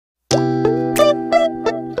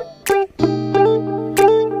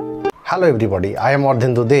Hello everybody, I am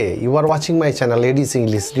ardhendude. You are watching my channel Ladies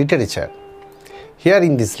English Literature. Here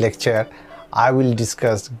in this lecture, I will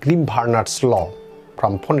discuss Grimm Verner's law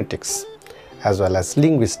from phonetics as well as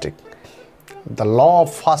linguistics. The law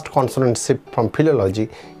of first consonant shift from philology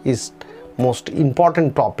is most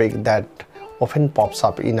important topic that often pops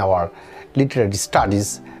up in our literary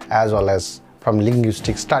studies as well as from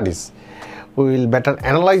linguistic studies. We will better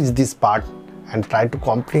analyze this part and try to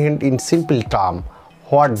comprehend in simple terms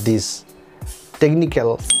what this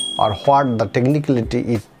technical or what the technicality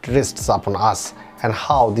it rests upon us and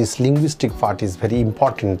how this linguistic part is very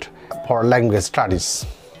important for language studies.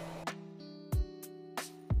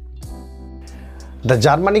 The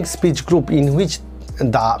Germanic speech group, in which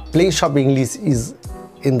the place of English is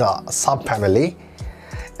in the subfamily,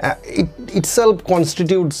 it itself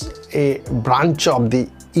constitutes a branch of the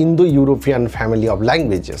Indo-European family of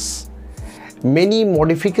languages. Many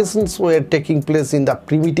modifications were taking place in the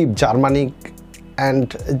Primitive Germanic,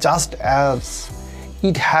 and just as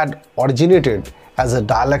it had originated as a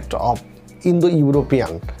dialect of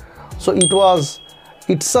Indo-European, so it was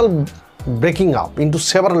itself breaking up into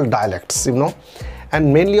several dialects,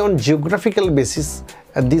 and mainly on geographical basis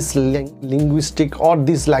these linguistic or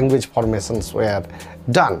these language formations were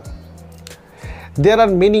done. There are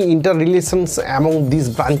many interrelations among these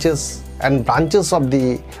branches and branches of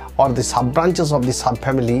the sub-branches of the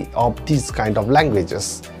subfamily of these kind of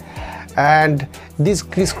languages, and this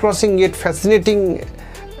criss-crossing yet fascinating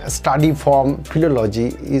study from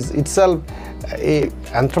philology is itself a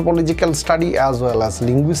anthropological study as well as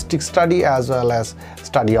linguistic study as well as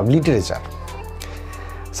study of literature.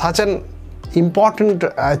 Such an important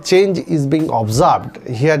change is being observed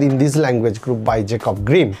here in this language group by Jacob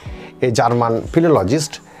Grimm, a German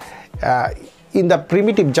philologist. In the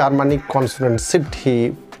Primitive Germanic consonant shift,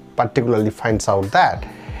 he particularly finds out that.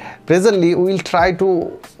 Presently, we will try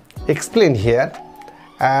to explain here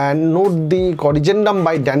and note the Corrigendum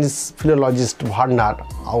by Danish philologist Verner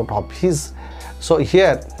out of his. So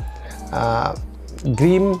here,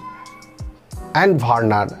 Grimm and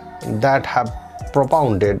Verner that have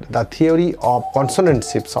propounded the theory of consonant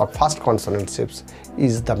shifts or first consonant shifts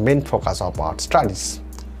is the main focus of our studies.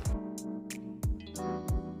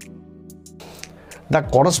 The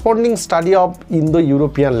corresponding study of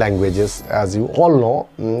Indo-European languages, as you all know,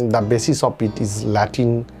 the basis of it is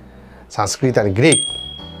Latin, Sanskrit and Greek,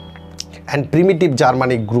 and Primitive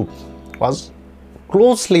Germanic group was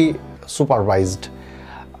closely supervised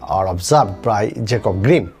or observed by Jacob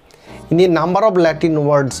Grimm. In a number of Latin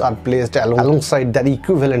words are placed alongside their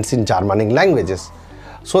equivalents in Germanic languages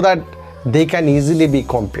so that they can easily be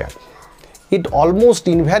compared. It almost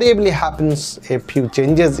invariably happens a few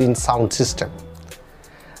changes in sound system.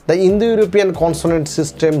 The Indo-European consonant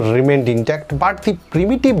system remained intact, but the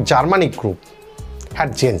Primitive Germanic group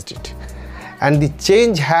had changed it, and the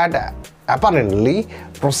change had apparently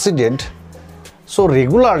proceeded so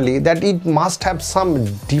regularly that it must have some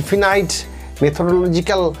definite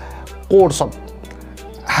methodological course of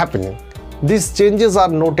happening. These changes are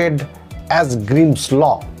noted as Grimm's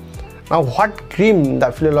law. Now, what Grimm,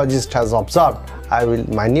 the philologist, has observed, I will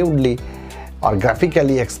minutely or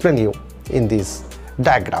graphically explain you in this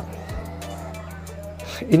diagram.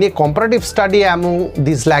 In a comparative study among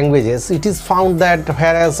these languages, it is found that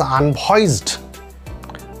whereas unvoiced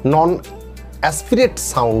non-aspirate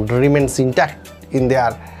sound remains intact in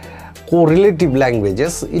their correlative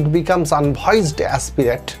languages, it becomes unvoiced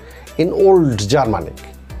aspirate in Old Germanic.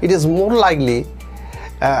 It is more likely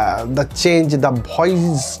the change the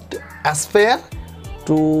voiced aspire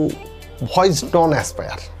to voiced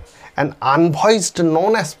non-aspire and unvoiced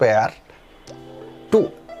non-aspire to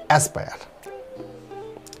aspire.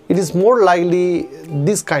 It is more likely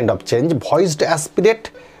this kind of change, voiced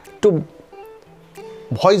aspirate to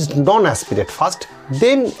voiced non-aspirate first,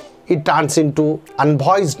 then it turns into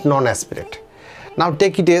unvoiced non-aspirate. Now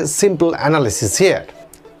take it a simple analysis here.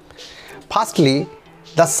 Firstly,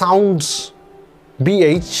 the sounds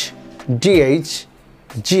BH, DH,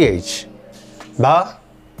 GH, ba,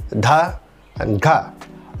 dha and gha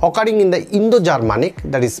occurring in the Indo-Germanic,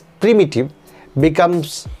 that is primitive,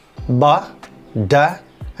 becomes ba, da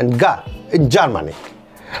and ga in Germanic.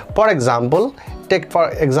 For example, take for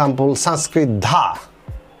example Sanskrit dha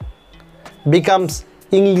becomes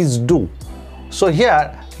English do. So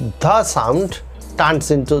here the sound turns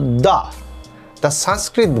into da. The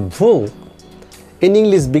Sanskrit vu in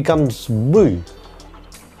English becomes bu.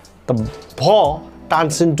 The bha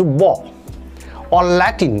turns into bo. Or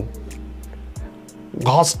Latin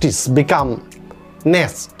ghostis become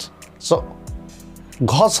nest. So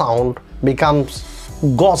gha sound becomes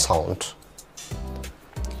go sound.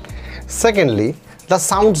 Secondly, The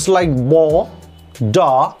sounds like bo,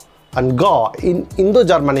 da and ga in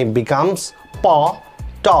Indo-Germanic becomes pa,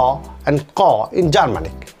 ta and ka in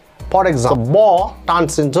Germanic. For example, bo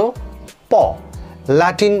turns into po.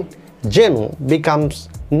 Latin genu becomes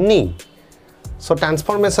ni. So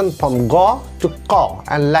transformation from ga to ka,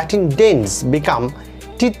 and Latin dens become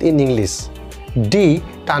teeth in English. D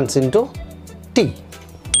turns into T.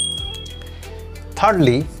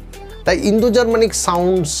 Thirdly, the Indo-Germanic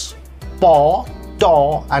sounds pa,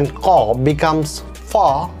 ta and ka becomes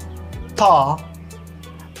fa, tha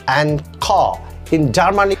and ka in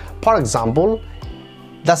Germanic. For example,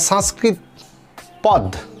 the Sanskrit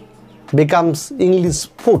pad becomes English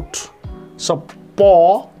foot. So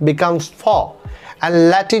pa becomes fa,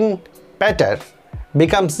 and Latin pater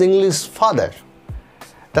becomes English father.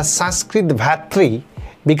 The Sanskrit bhatri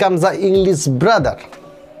becomes the English brother.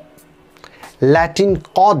 Latin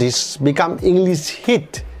codis become English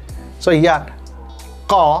hit. So here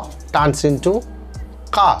ka turns into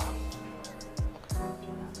ka,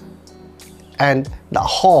 and the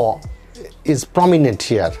ha is prominent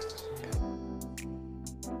here.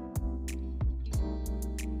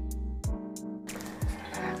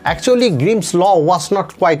 Actually, Grimm's law was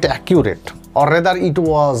not quite accurate, or rather it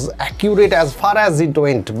was accurate as far as it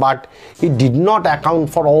went, but it did not account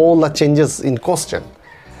for all the changes in question.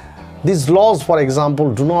 These laws, for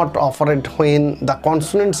example, do not operate when the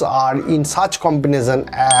consonants are in such combination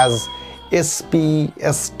as SP,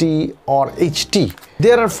 ST or HT.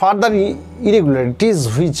 There are further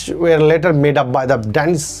irregularities which were later made up by the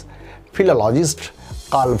Danish philologist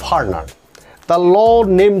Karl Verner. The law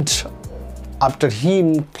named after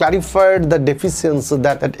him clarified the deficiency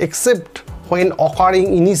that except when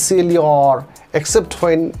occurring initially or except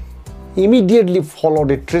when immediately followed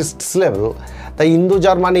a traced syllable, the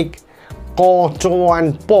Indo-Germanic ko, cho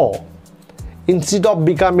and po, instead of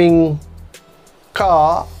becoming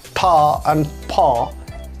ka, tha and pa,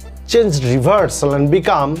 changed reversal and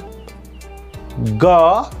become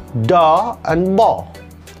ga, da and ba.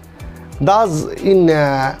 Thus, in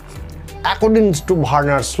according to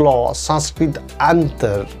Verner's law, Sanskrit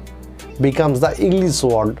antar becomes the English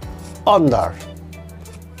word andar.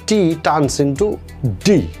 T turns into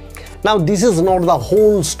D. Now, this is not the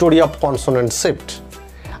whole story of consonant shift.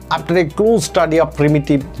 After a close study of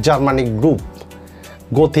primitive Germanic group,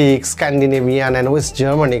 Gothic, Scandinavian and West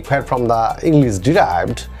Germanic, where from the English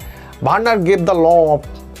derived, Verner gave the law of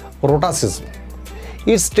rhotacism.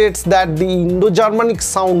 It states that the Indo-Germanic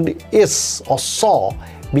sound S or saw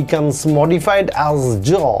becomes modified as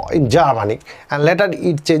jaw in Germanic, and later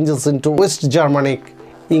it changes into West Germanic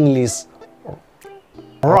English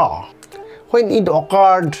ra. When it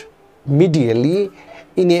occurred medially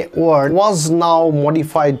in a word, was now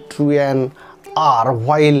modified to an R,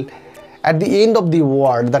 while at the end of the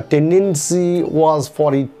word the tendency was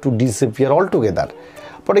for it to disappear altogether.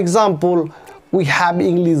 For example, we have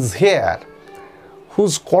English here,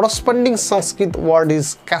 whose corresponding Sanskrit word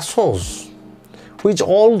is kasos, which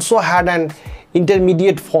also had an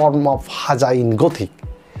intermediate form of haja in Gothic.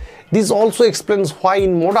 This also explains why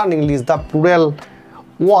in modern English the plural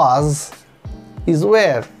was, is,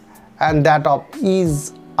 were and that of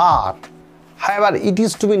is, are. However, it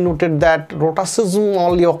is to be noted that rhotacism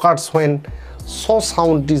only occurs when so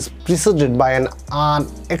sound is preceded by an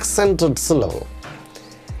unaccented syllable.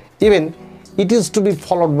 Even it is to be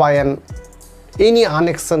followed by any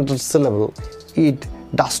unaccented syllable, it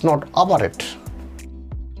does not operate.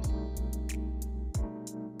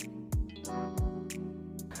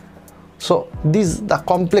 So this is the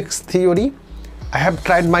complex theory. I have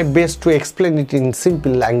tried my best to explain it in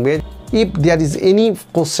simple language. If there is any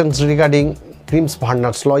questions regarding Grimm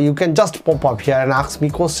Verner's law, you can just pop up here and ask me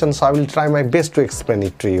questions. I will try my best to explain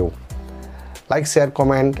it to you. Like, share,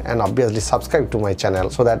 comment and obviously subscribe to my channel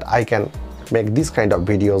so that I can make this kind of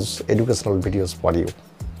videos, educational videos for you.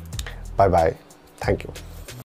 Bye bye. Thank you.